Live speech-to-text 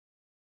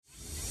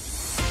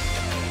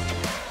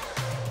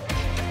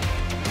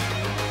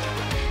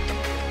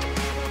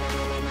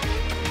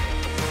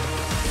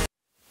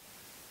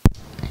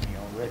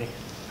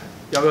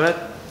Y'all go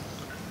ahead.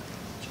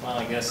 Well,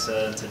 I guess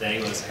today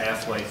was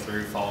halfway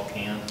through fall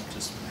camp.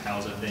 Just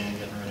how's it been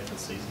getting ready for the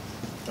season?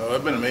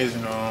 It's been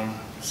amazing.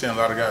 Seeing a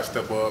lot of guys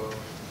step up.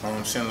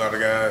 Seeing a lot of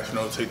guys,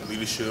 take the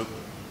leadership,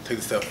 take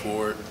a step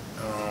forward,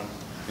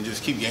 and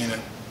just keep gaining.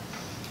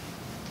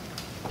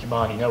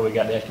 Jamon, we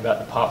got to ask you about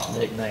the Pops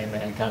nickname,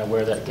 man, kind of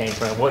where that came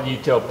from. What do you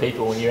tell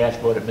people when you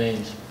ask what it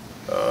means?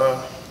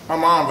 My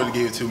mom really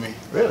gave it to me.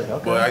 Really?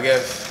 Okay. But I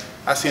guess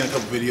I've seen a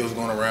couple videos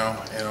going around,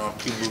 and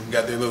people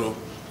got their little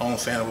own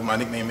saying of what my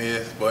nickname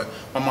is, but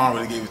my mom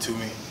really gave it to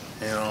me.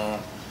 And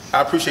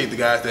I appreciate the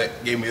guys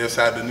that gave me their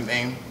side of the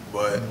nickname,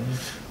 but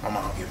my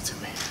mom gave it to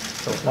me.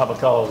 So it's not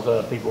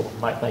because people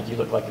might think you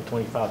look like you're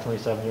 25,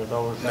 27 years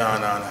old? No.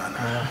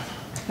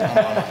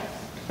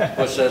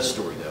 What's that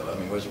story, though? I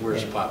mean,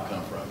 where's Pop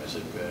come from? Is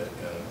it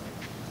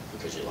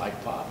because you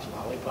like Pops,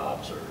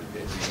 lollipops, or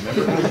did you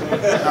remember?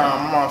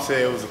 My mom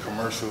said it was a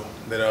commercial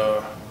that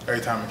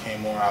every time it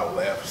came on, I would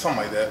laugh,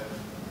 something like that.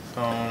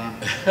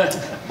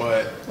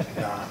 But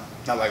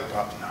not like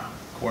Pops, nah.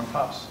 Corn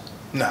Pops?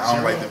 Nah, I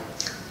don't like them.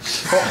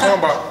 Corn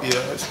Pop, yeah,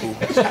 that's cool.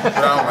 But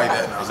I don't like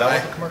that. Nah. Is that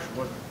like a commercial?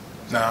 What?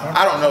 Nah,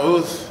 I don't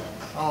know.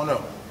 I don't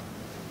know.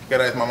 You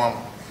gotta ask my mama.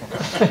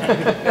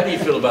 How do you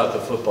feel about the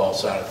football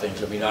side of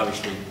things? I mean,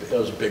 obviously,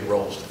 those are big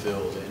roles to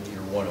fill, and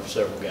you're one of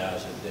several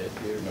guys that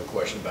there's no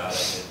question about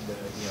it.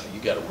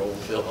 You got a role to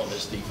fill on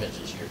this defense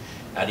this year.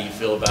 How do you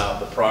feel about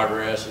the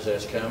progress as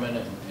that's coming,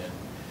 and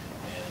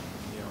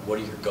what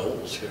are your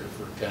goals here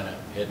for kind of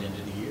heading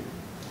into the year?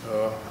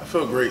 I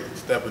feel great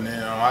stepping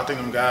in. I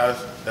think them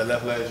guys that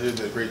left last year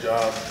did a great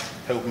job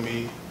helping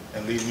me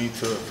and leading me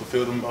to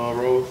fulfill them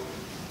roles.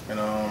 And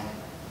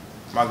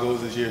my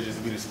goals this year is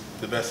just to be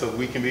the best that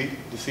we can be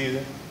this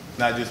season,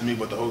 not just me,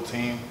 but the whole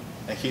team,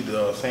 and keep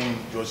the same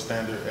Georgia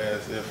standard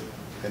as if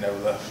they never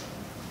left.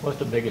 What's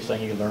the biggest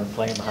thing you learned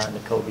playing behind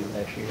Nakobe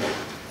last year?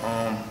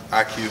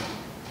 IQ.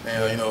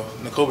 And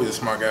Nakobe's a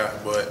smart guy,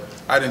 but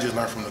I didn't just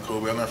learn from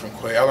Nakobe. I learned from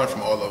Quay. I learned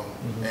from all of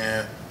them,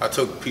 and I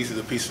took pieces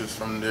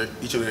from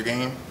each of their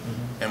game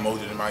and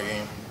molded it in my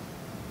game.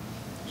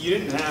 You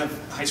didn't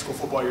have high school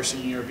football your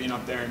senior year, being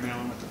up there in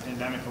Maryland with the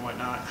pandemic and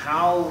whatnot.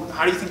 How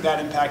do you think that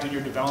impacted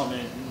your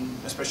development, and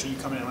especially you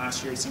coming in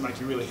last year? It seemed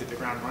like you really hit the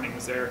ground running.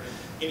 Was there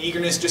an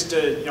eagerness just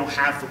to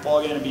have football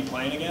again and be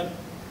playing again?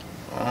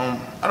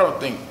 I don't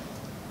think.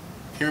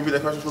 Can you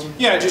repeat that question for me?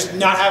 Yeah, just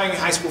not having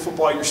high school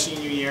football your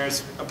senior year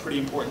is a pretty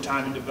important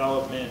time in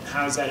development.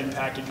 How has that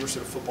impacted your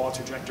sort of football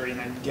trajectory? And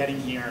then getting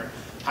here,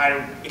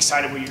 how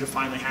excited were you to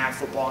finally have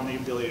football and the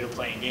ability to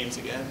play in games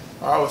again?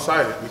 I was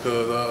excited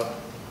because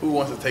who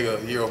wants to take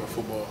a year off of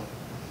football?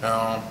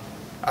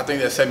 I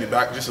think that set me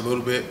back just a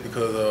little bit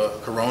because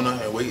of Corona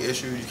and weight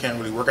issues. You can't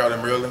really work out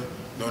in Maryland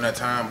during that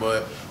time.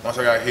 But once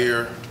I got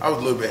here, I was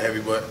a little bit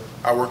heavy, but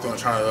I worked on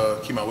trying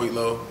to keep my weight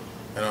low.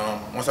 And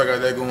once I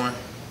got that going,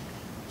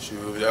 shoot,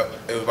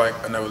 it was like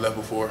I never left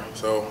before.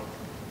 So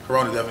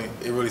Corona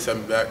definitely, it really set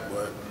me back,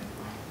 but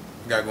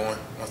I got going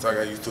once I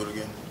got used to it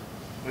again.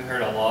 We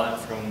heard a lot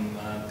from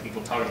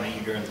people talking about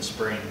you during the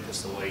spring,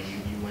 just the way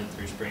you went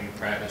through spring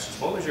practice.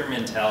 What was your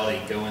mentality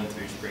going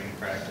through spring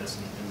practice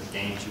and the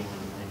games you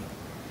wanted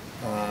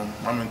to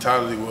make? My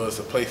mentality was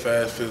to play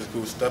fast,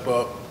 physical, step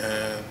up,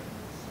 and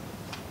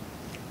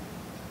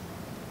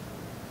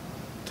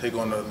take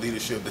on the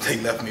leadership that they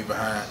left me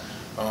behind.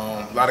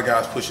 A lot of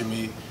guys pushing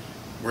me,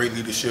 great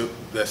leadership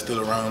that's still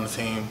around the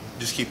team.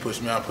 Just keep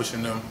pushing me, I'm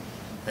pushing them,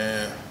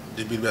 and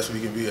just be the best we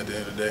can be at the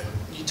end of the day.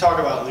 You talk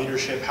about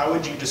leadership. How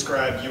would you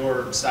describe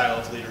your style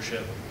of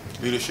leadership?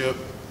 Leadership,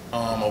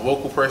 a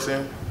vocal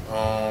person,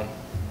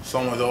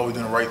 someone who's always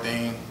doing the right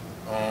thing,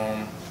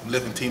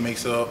 lifting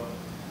teammates up,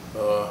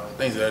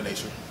 things of that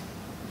nature.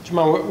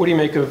 Jamon, what do you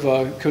make of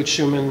Coach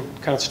Schumann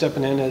kind of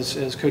stepping in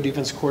as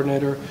co-defense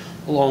coordinator,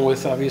 along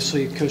with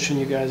obviously coaching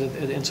you guys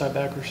at inside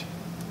backers?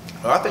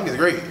 I think it's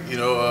great,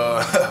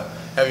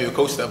 having your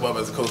coach step up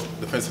as a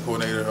defensive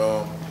coordinator.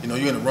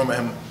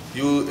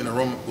 You in the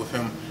room with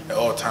him at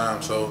all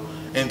times. So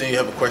anything you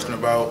have a question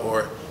about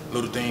or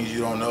little things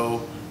you don't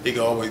know, he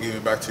can always give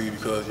it back to you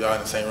because y'all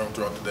in the same room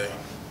throughout the day.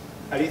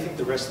 How do you think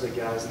the rest of the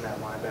guys in that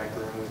linebacker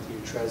room with you,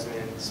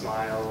 Tresman,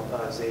 Smile,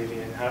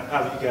 Xavier, how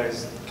have you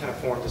guys kind of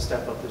formed to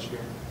step up this year?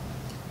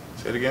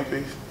 Say it again,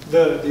 please.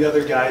 The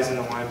other guys in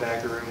the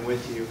linebacker room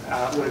with you,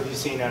 what have you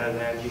seen out of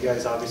them? You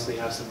guys obviously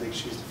have some big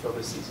shoes to fill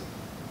this season.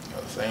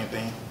 Same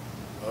thing.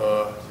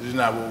 It's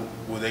not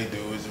what they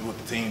do, it's what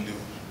the team do.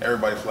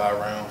 Everybody fly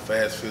around,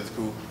 fast,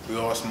 physical. We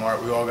all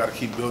smart. We all got to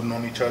keep building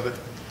on each other.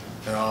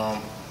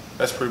 And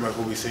that's pretty much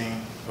what we've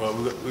seen.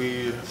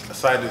 We're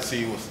excited to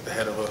see what's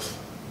ahead of us.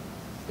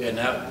 Yeah,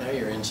 now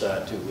you're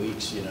inside 2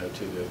 weeks, to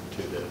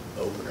the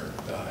opener.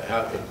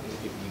 Have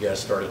you guys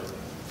started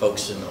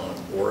focusing on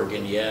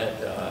Oregon yet?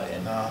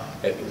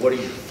 What are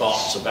your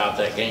thoughts about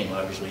that game?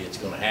 Obviously, it's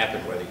going to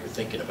happen whether you're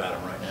thinking about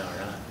it right now or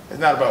not. It's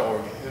not about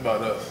Oregon. It's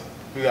about us.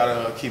 We got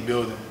to keep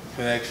building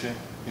connection,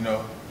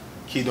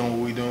 keep doing what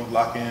we do,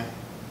 lock in,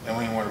 and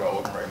we ain't worried about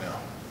Oregon right now.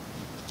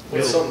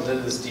 What's something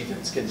that this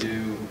defense can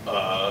do,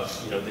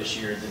 this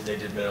year that they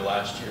did better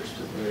last year?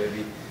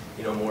 Maybe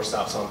more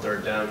stops on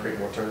third down, create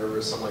more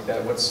turnovers, something like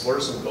that? What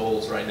are some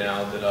goals right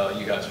now that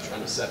you guys are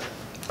trying to set?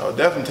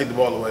 Definitely take the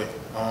ball away.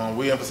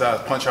 We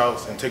emphasize punch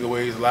outs and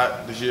takeaways a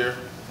lot this year.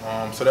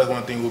 So that's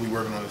one thing we'll be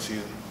working on this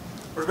season.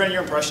 What have been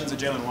your impressions of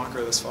Jalen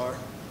Walker this far?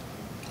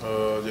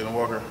 Jalen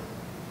Walker.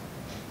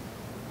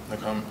 No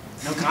comment.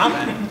 No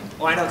comment?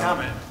 Why no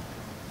comment?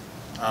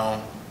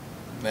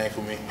 Name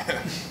for me.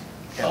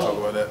 Can't talk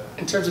about that.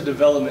 In terms of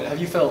development, have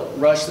you felt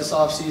rushed this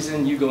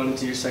offseason? You going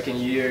into your second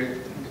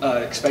year,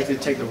 expected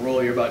to take the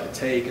role you're about to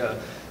take,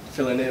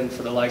 filling in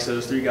for the likes of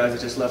those 3 guys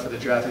that just left for the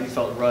draft. Have you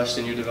felt rushed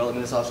in your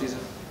development this offseason?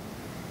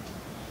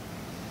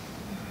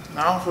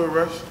 No, I don't feel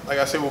rushed. Like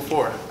I said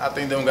before, I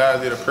think them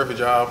guys did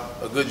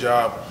a good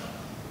job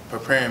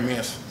preparing me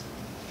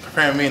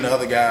and the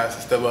other guys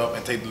to step up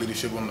and take the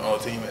leadership on the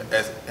team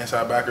as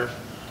inside backers.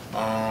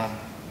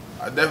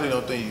 I definitely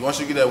don't think, once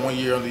you get that 1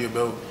 year under your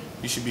belt,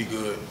 you should be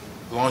good.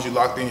 As long as you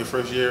locked in your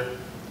first year,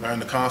 learn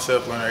the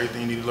concept, learn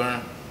everything you need to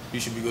learn,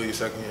 you should be good your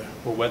second year.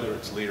 Well, whether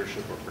it's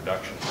leadership or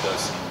production, it does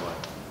seem like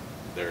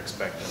they're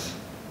expecting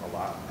a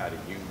lot out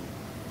of you,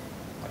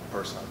 like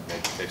personally.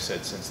 They've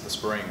said since the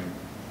spring,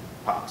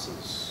 Pops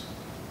is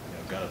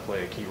going to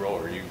play a key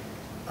role.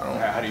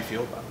 How do you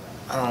feel about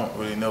that? I don't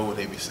really know what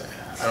they be saying.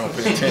 I don't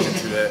pay attention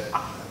to that.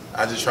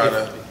 I just try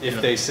to. If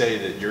they say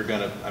that you're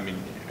going to,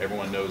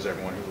 everyone knows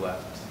everyone who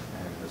left,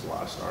 and there's a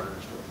lot of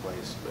starters to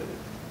replace, but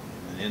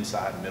in the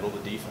inside, middle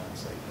of the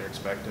defense, they're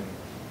expecting,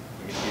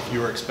 if you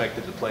were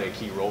expected to play a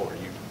key role, are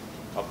you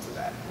up for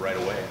that right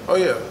away? Oh,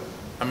 yeah.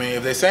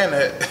 If they're saying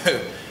that,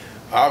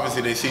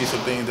 obviously they see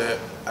some things that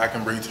I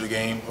can bring to the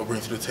game or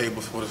bring to the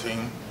table for the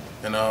team.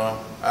 And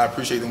I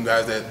appreciate them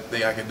guys that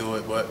think I can do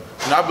it. But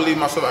I believe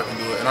myself I can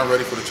do it, and I'm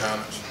ready for the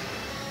challenge.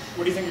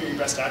 What do you think are your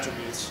best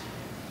attributes?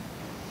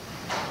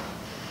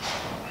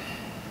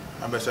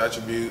 My best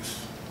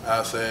attributes,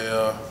 I'd say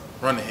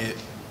run and hit.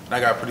 And I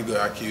got pretty good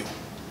IQ.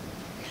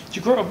 Did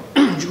you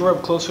grow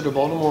up closer to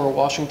Baltimore or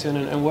Washington,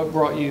 and what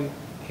brought you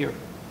here?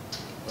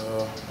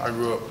 I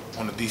grew up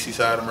on the D.C.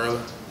 side of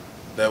Maryland,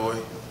 that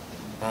way.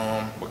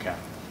 What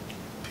county?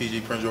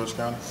 PG, Prince George's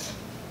County.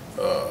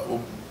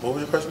 What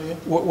was your question again?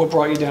 What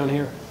brought you down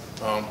here?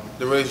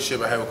 The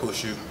relationship I had with Coach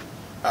Shu.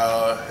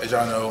 As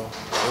y'all know,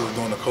 it was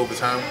during the COVID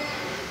time.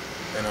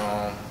 And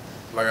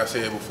like I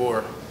said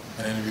before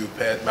in an interview with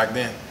Pat, back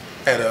then,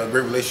 I had a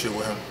great relationship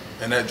with him,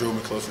 and that drove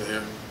me closer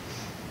here.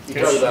 You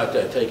talk about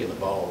taking the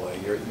ball away.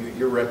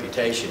 Your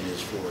reputation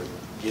is for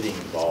getting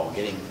the ball,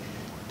 getting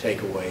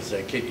takeaways.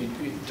 Can you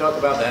talk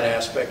about that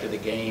aspect of the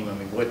game?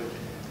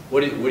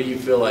 What do you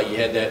feel like? You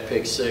had that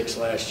pick 6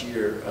 last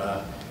year.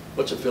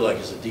 What's it feel like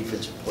as a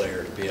defensive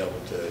player to be able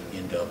to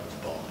end up with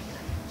the ball in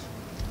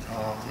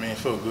your hands?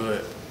 It feels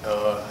good.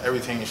 Every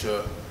team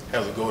should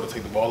have a goal to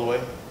take the ball away.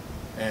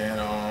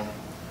 And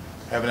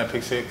having that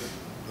pick 6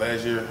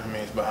 last year,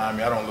 it's behind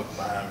me. I don't look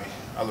behind me.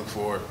 I look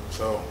forward.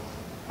 So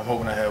I'm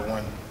hoping I have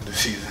one this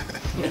season.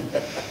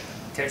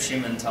 Coach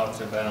Schumann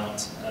talked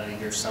about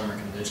your summer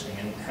conditioning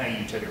and how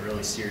you took it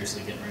really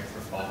seriously getting ready for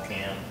fall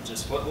camp.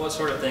 Just what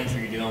sort of things were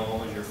you doing? What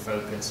was your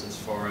focus as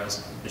far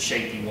as the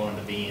shape you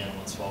wanted to be in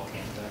once fall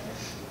camp back?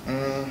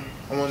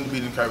 I wanted to be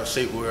in the kind of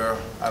shape where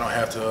I don't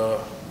have to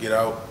get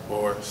out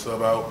or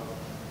sub out.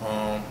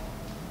 How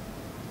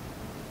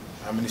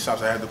many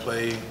snaps I had to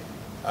play,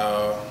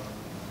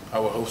 I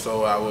would hope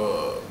so I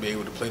will be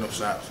able to play those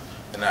snaps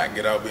and not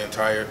get out being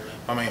tired.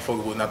 My main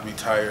focus was not to be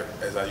tired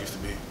as I used to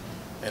be.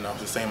 And I'm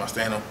just saying my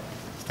stand up.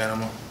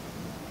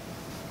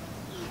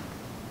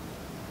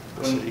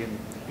 The city in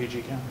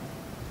PG County?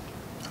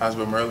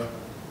 Huntsville, Maryland.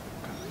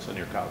 So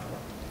near college club?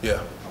 Yeah.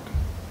 Okay.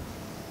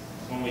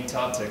 When we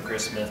talked to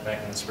Chris Smith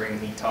back in the spring,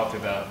 he talked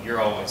about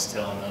you're always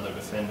telling other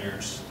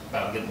defenders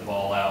about getting the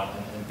ball out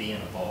and being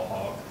a ball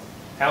hog.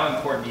 How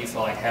important do you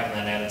feel like having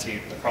that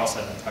attitude across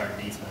that entire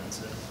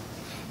defense is?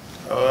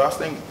 I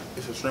think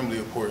it's extremely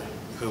important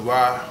because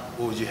why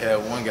would you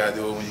have one guy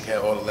do it when you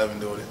have all 11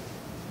 doing it?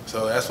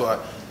 So that's why,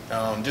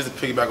 just to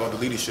piggyback on the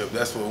leadership,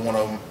 that's what one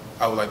of them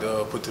I would like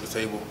to put to the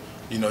table.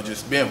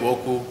 Just being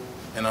vocal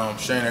and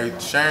sharing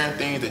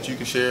things that you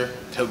can share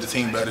to help the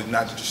team better,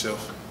 not just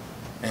yourself.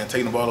 And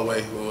taking the ball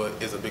away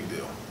is a big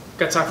deal.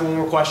 Got time for one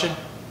more question?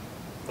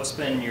 What's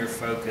been your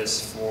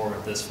focus for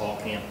this fall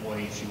camp?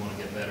 Ways you want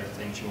to get better,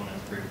 things you want to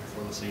improve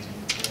before the season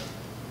gets started?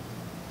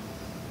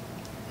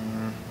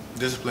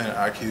 Discipline and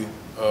IQ.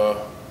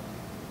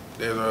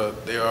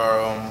 They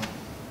are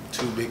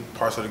 2 big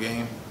parts of the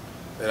game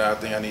that I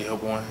think I need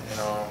help on, and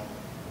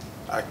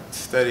I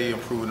steady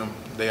improving them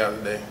day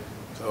after day.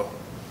 So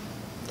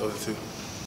those are 2.